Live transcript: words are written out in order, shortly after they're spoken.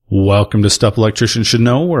Welcome to Stuff Electricians Should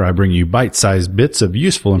Know, where I bring you bite-sized bits of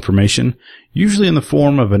useful information, usually in the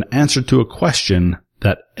form of an answer to a question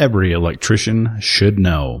that every electrician should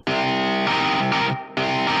know.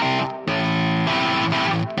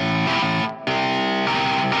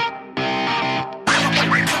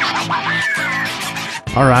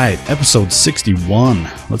 All right, episode 61.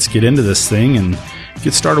 Let's get into this thing and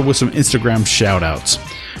get started with some Instagram shout-outs.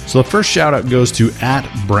 So the first shout-out goes to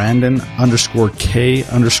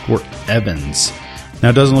 @Brandon_K_Evans. Now,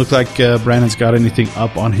 it doesn't look like Brandon's got anything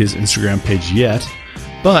up on his Instagram page yet,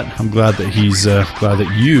 but I'm glad that glad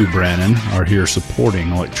that you, Brandon, are here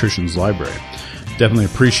supporting Electricians Library. Definitely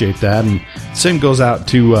appreciate that. And same goes out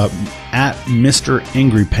to @Mr.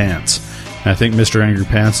 Angry Pants. And I think Mr. Angry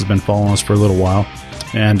Pants has been following us for a little while,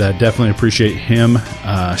 and definitely appreciate him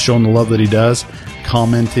showing the love that he does,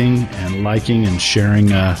 commenting and liking and sharing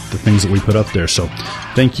the things that we put up there. So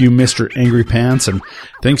thank you, Mr. Angry Pants, and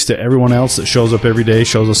thanks to everyone else that shows up every day,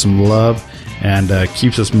 shows us some love, and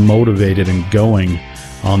keeps us motivated and going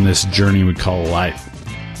on this journey we call life.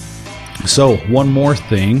 So one more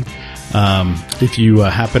thing, if you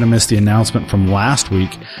happen to miss the announcement from last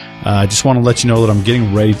week, I just want to let you know that I'm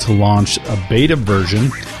getting ready to launch a beta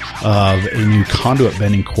version of a new conduit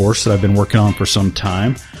bending course that I've been working on for some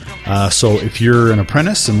time. So if you're an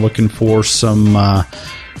apprentice and looking for some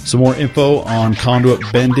more info on conduit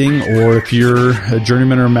bending, or if you're a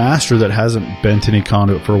journeyman or master that hasn't bent any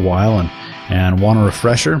conduit for a while and want a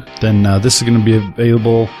refresher, then this is going to be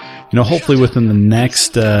available, hopefully within the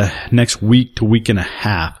next week to week and a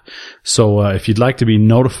half. So if you'd like to be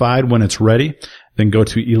notified when it's ready, then go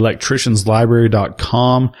to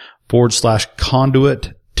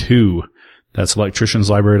electricianslibrary.com/conduit2. That's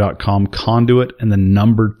electricianslibrary.com, conduit, and the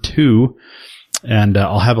number 2. And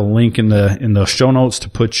I'll have a link in the show notes to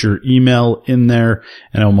put your email in there,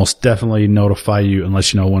 and I'll most definitely notify you and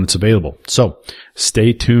let you know when it's available. So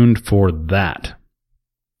stay tuned for that.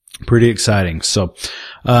 Pretty exciting. So,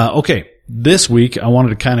 okay, this week I wanted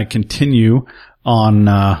to kind of continue on,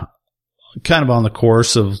 kind of on the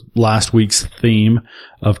course of last week's theme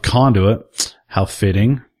of conduit. How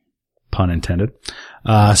fitting, pun intended.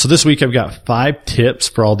 So this week I've got 5 tips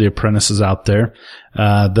for all the apprentices out there,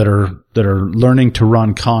 that are learning to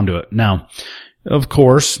run conduit. Now, of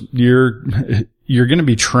course, you're going to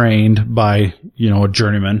be trained by, a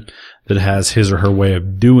journeyman that has his or her way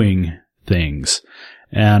of doing things.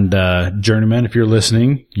 And, journeyman, if you're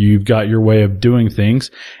listening, you've got your way of doing things,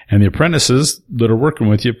 and the apprentices that are working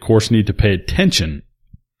with you, of course, need to pay attention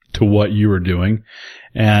to what you are doing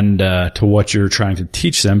and to what you're trying to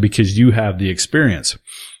teach them, because you have the experience.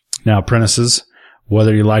 Now, apprentices,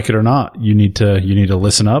 whether you like it or not, you need to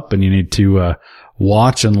listen up, and you need to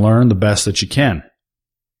watch and learn the best that you can.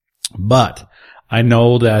 But I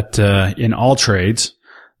know that in all trades,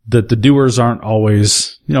 that the doers aren't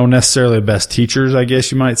always, necessarily the best teachers, I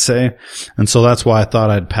guess you might say. And so that's why I thought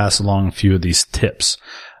I'd pass along a few of these tips.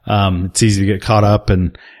 It's easy to get caught up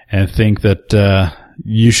and think that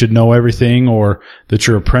you should know everything, or that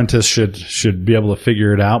your apprentice should be able to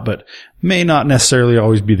figure it out, but may not necessarily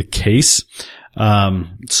always be the case.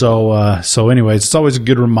 So anyways, it's always a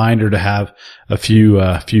good reminder to have a few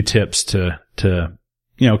tips to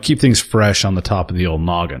keep things fresh on the top of the old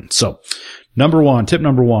noggin. So tip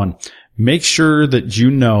number one, make sure that you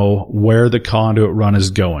know where the conduit run is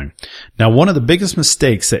going. Now, one of the biggest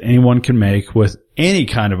mistakes that anyone can make with any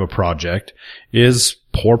kind of a project is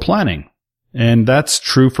poor planning. And that's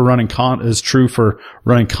true for running conduit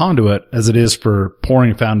as it is for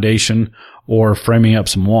pouring a foundation or framing up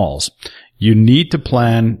some walls. You need to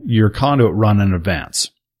plan your conduit run in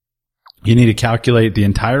advance. You need to calculate the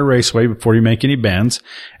entire raceway before you make any bends,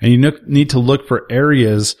 and you need to look for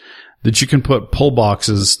areas that you can put pull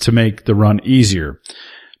boxes to make the run easier.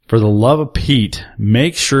 For the love of Pete,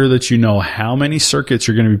 make sure that you know how many circuits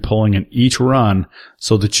you're going to be pulling in each run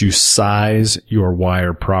so that you size your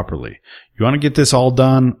wire properly. You want to get this all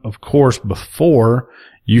done, of course, before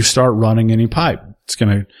you start running any pipe. It's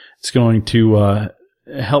going to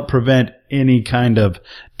help prevent any kind of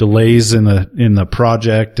delays in the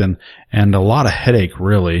project and a lot of headache,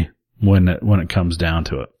 really, when it comes down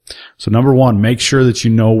to it. So number 1, make sure that you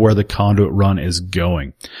know where the conduit run is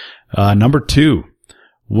going. Number 2,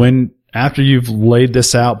 after you've laid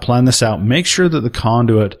this out, planned this out, make sure that the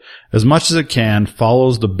conduit, as much as it can,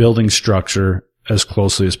 follows the building structure as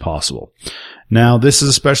closely as possible. Now, this is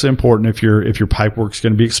especially important if your pipe work is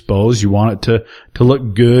going to be exposed. You want it to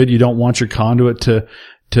look good. You don't want your conduit to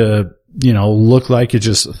look like it's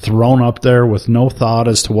just thrown up there with no thought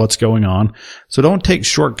as to what's going on. So don't take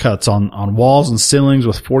shortcuts on walls and ceilings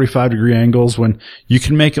with 45-degree angles when you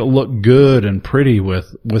can make it look good and pretty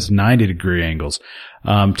with 90-degree angles.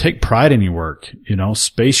 Take pride in your work,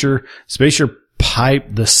 space your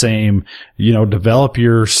pipe the same, develop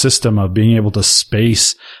your system of being able to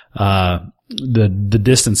space, the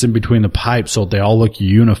distance in between the pipes so they all look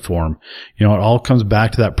uniform. It all comes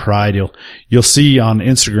back to that pride. You'll see on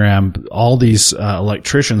Instagram all these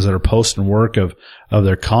electricians that are posting work of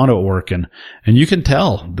their conduit work, and you can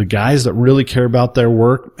tell the guys that really care about their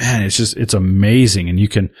work, man, it's amazing. And you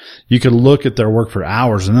can look at their work for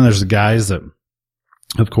hours. And then there's the guys that,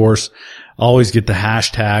 of course, always get the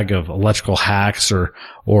hashtag of electrical hacks or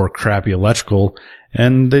crappy electrical.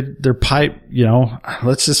 And their pipe,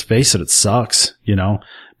 let's just face it sucks.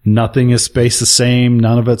 Nothing is spaced the same.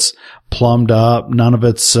 None of it's plumbed up. None of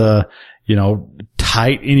it's,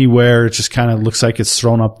 tight anywhere. It just kind of looks like it's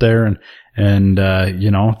thrown up there. And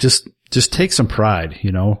just take some pride.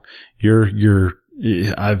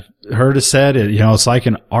 I've heard it said, it's like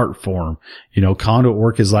an art form. Conduit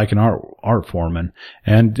work is like an art form,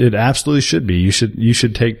 and it absolutely should be. You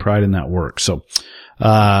should take pride in that work. So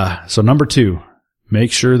number 2,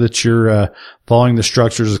 make sure that you're following the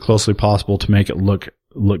structures as closely possible to make it look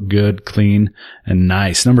good, clean, and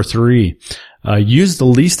nice. Number 3, use the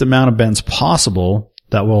least amount of bends possible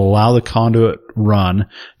that will allow the conduit run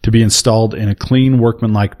to be installed in a clean,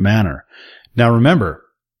 workmanlike manner. Now remember,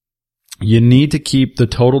 you need to keep the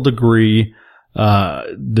total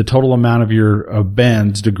amount of your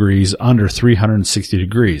bends degrees under 360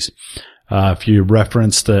 degrees. If you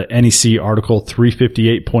reference the NEC article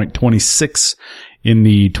 358.26 in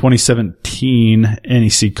the 2017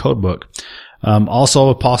 NEC codebook.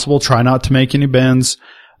 Also, if possible, try not to make any bends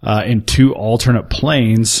in 2 alternate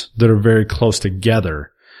planes that are very close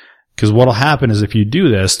together. Because what'll happen is if you do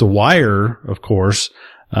this, the wire, of course,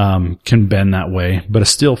 can bend that way, but a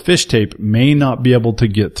steel fish tape may not be able to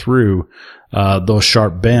get through those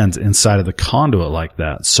sharp bends inside of the conduit like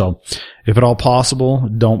that. So if at all possible,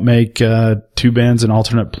 don't make 2 bends in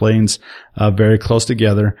alternate planes very close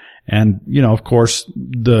together. And of course,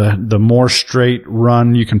 the more straight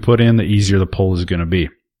run you can put in, the easier the pull is going to be.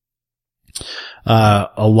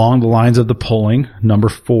 Along the lines of the pulling, number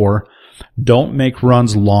 4, don't make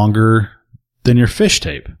runs longer than your fish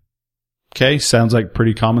tape. Okay, sounds like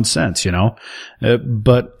pretty common sense,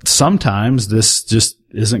 but sometimes this just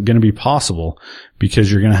isn't going to be possible because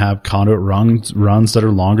you're going to have conduit runs that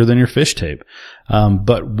are longer than your fish tape.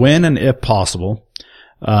 But when and if possible,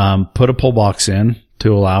 put a pull box in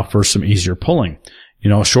to allow for some easier pulling.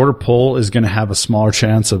 A shorter pull is going to have a smaller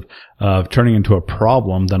chance of turning into a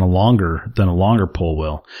problem than a longer pull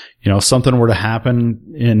will. Something were to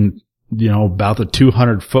happen in, about the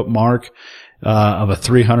 200-foot mark, of a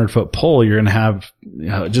 300-foot pull, you're going to have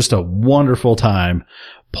just a wonderful time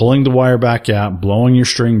pulling the wire back out, blowing your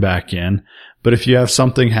string back in. But if you have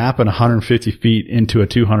something happen 150 feet into a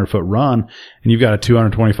 200-foot run and you've got a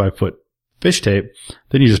 225-foot fish tape,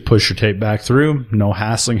 then you just push your tape back through, no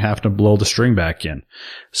hassling having to blow the string back in.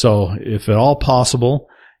 So if at all possible,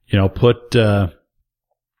 put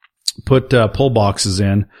pull boxes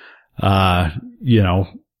in,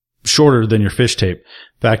 shorter than your fish tape.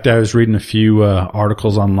 In fact, I was reading a few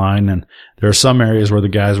articles online, and there are some areas where the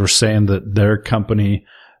guys were saying that their company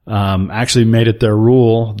actually made it their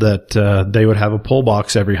rule that they would have a pull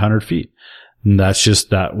box every 100 feet. And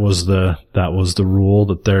that was the rule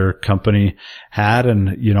that their company had, and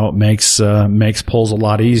it makes pulls a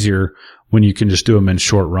lot easier when you can just do them in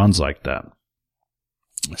short runs like that.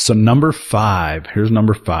 So number 5, here's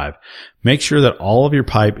number 5. Make sure that all of your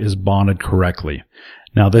pipe is bonded correctly.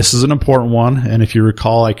 Now, this is an important one, and if you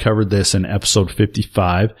recall, I covered this in episode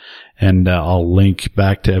 55, and I'll link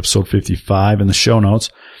back to episode 55 in the show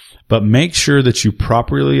notes. But make sure that you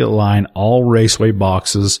properly align all raceway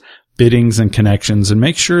boxes, fittings, and connections, and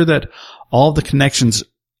make sure that all the connections,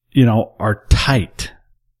 are tight.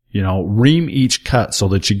 Ream each cut so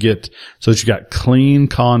that you got clean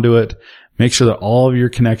conduit. Make sure that all of your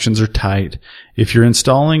connections are tight. If you're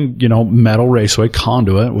installing, metal raceway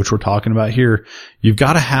conduit, which we're talking about here, you've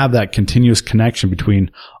got to have that continuous connection between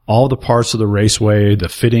all the parts of the raceway, the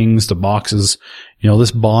fittings, the boxes.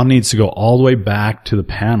 This bond needs to go all the way back to the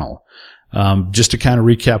panel. Just to kind of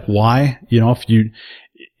recap why,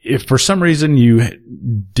 if for some reason you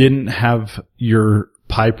didn't have your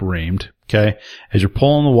pipe reamed, okay, as you're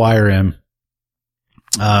pulling the wire in,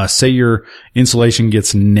 say your insulation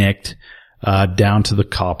gets nicked, down to the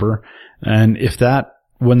copper. And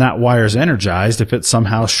when that wire is energized, if it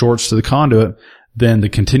somehow shorts to the conduit, then the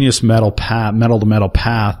continuous metal to metal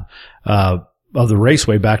path, of the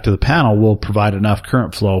raceway back to the panel will provide enough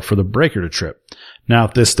current flow for the breaker to trip. Now,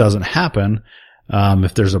 if this doesn't happen,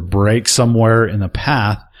 if there's a break somewhere in the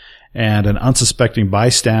path and an unsuspecting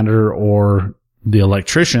bystander or the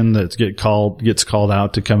electrician that gets called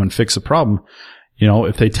out to come and fix the problem,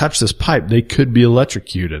 if they touch this pipe, they could be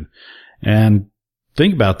electrocuted. And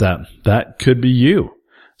think about that. That could be you.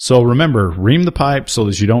 So remember, ream the pipe so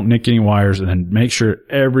that you don't nick any wires, and then make sure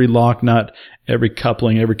every lock nut, every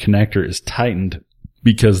coupling, every connector is tightened,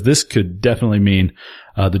 because this could definitely mean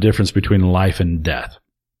the difference between life and death.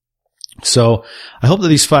 So I hope that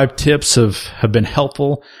these 5 tips have been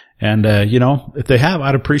helpful. And, if they have,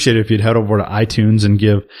 I'd appreciate it if you'd head over to iTunes and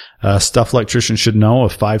give Stuff Electricians Should Know a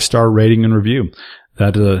 5-star rating and review.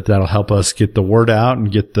 That'll help us get the word out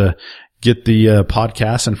and get the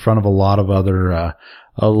podcast in front of a lot of other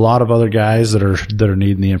guys that are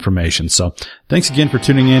needing the information. So thanks again for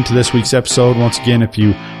tuning in to this week's episode. Once again, if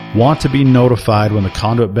you want to be notified when the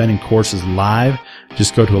conduit bending course is live,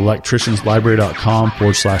 just go to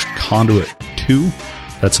electricianslibrary.com/conduit2.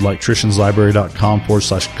 That's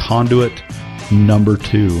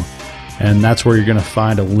electricianslibrary.com/conduit2. And that's where you're going to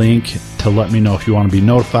find a link to let me know if you want to be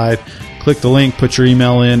notified. Click the link, put your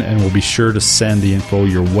email in, and we'll be sure to send the info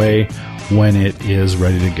your way when it is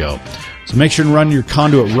ready to go. So make sure to run your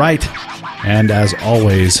conduit right. And as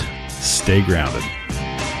always, stay grounded.